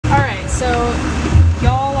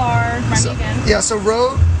Yeah, so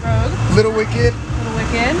Rogue. Little Wicked. Little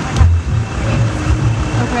Wicked.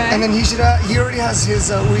 Okay. And then he already has his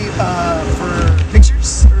for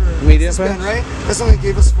pictures or media band, right? That's something he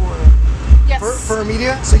gave us for for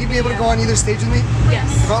media. So he'd be able to go on either stage with me. Yes.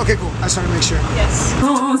 Oh, okay, cool. I just wanted to make sure. Yes.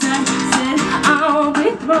 I'll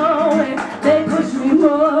be throwing. They push me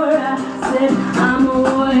more. I said I'm a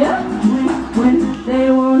warrior when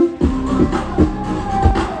they want.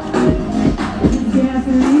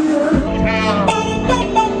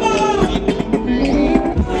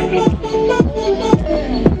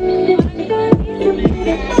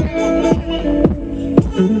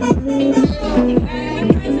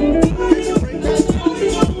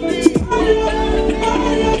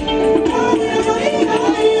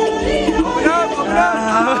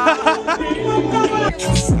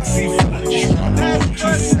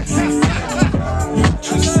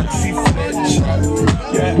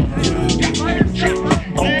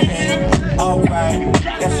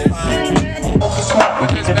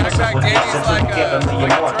 Backpack Danny's like a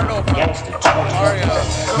turtle from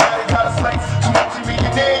Mario.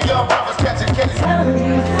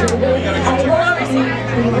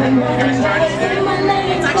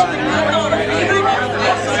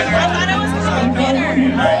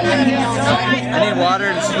 I need water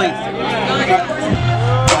and sleep.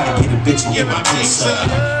 Gotta get a bitch and get my kicks up.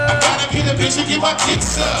 I gotta get a bitch and get my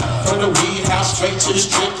kicks up. From the weed house straight to the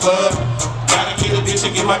strip club. Gotta get a bitch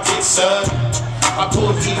and get my kicks up. I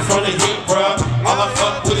pull heat from the hip, bruh. All I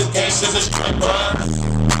fuck with is gangsters and strippers.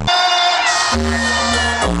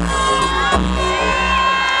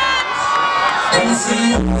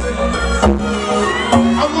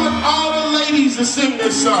 I want all the ladies to sing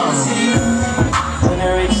this song.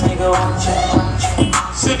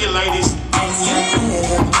 Sing it, ladies.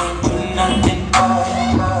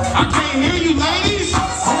 I can't hear you, ladies.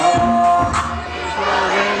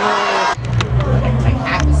 Like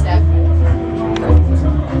half a step.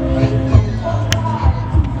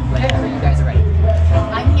 Whenever you guys are ready.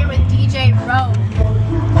 I'm here with DJ Rogue.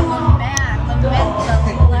 The man, the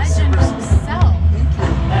myth, the legend himself.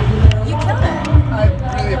 You killed it. I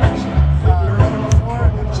really appreciate it. I read it before,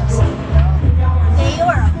 and it's just, They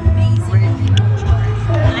were amazing people.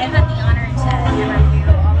 I've had the honor to interview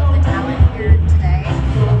all of the talent here today,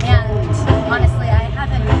 and honestly, I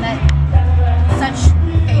haven't met such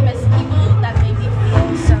famous people that make me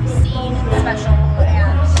feel so seen and special,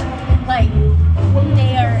 and like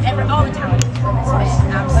they are all the talent has been I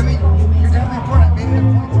mean, absolutely you're amazing. definitely important. I made it a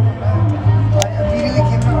point to come back. I immediately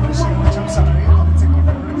came out of the shit, which I'm sorry. It took me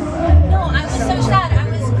forever to come back. No, I was so sad. I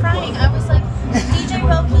was crying. I was like, DJ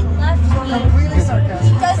Rogue, he left me. Completely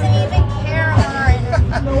sarcastic. He doesn't even care. And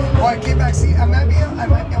Well, I came back. See, I might be on my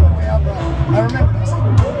way out, but I remembered. I was like, oh,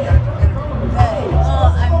 we gotta do an interview.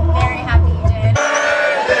 well, I'm very happy you did.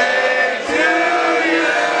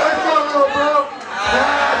 Let's go, little bro.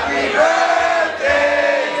 Happy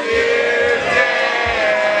birthday, dear Dad.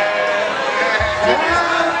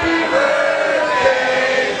 Happy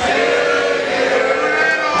birthday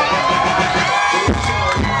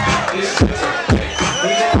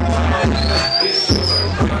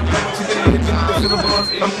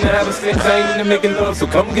I'm gonna have a sex, I ain't into making love. So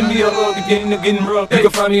come give me a hug, again, getting rough. You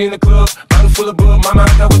can find me in the club, bottle full of bug. Mama,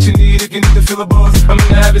 I got what you need if you need to feel a buzz. I'm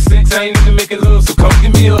gonna have a sex, I ain't into making love. So come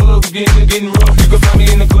give me a hug, again, getting rough. You can find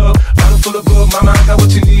me in the club, bottle full of bug. Mama, I got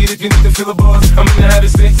what you need if you need to feel a buzz. I'm gonna have a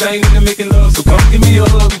sex, I ain't into making love. So come give me a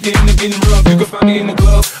hug, again, getting rough. You can find me in the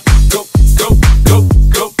club, go, go, go,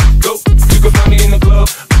 go, go. You can find me in the club,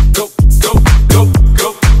 go, go, go,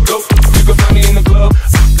 go, go. You can find me in the club,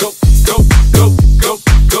 go, go, go, go,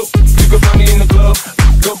 go. You can find me in the club,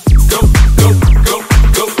 go, go, go, go,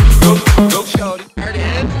 go, go, go. Shorty.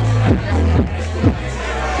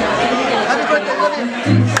 Happy birthday, love you.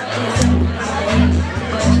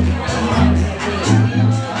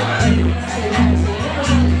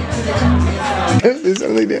 It's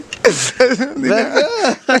only down. It's only down.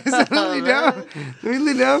 It's only down. Let me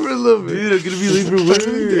lay down for a little bit. Dude, I'm gonna be late for work.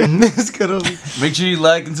 It's cut off. Make sure you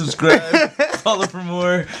like and subscribe. Follow for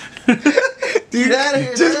more. Dude, Get out of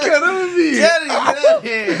here. just cut over me. Get out of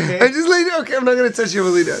here. I just laid down. Okay, I'm not gonna touch you. I'm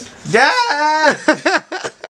gonna lay down. Yeah.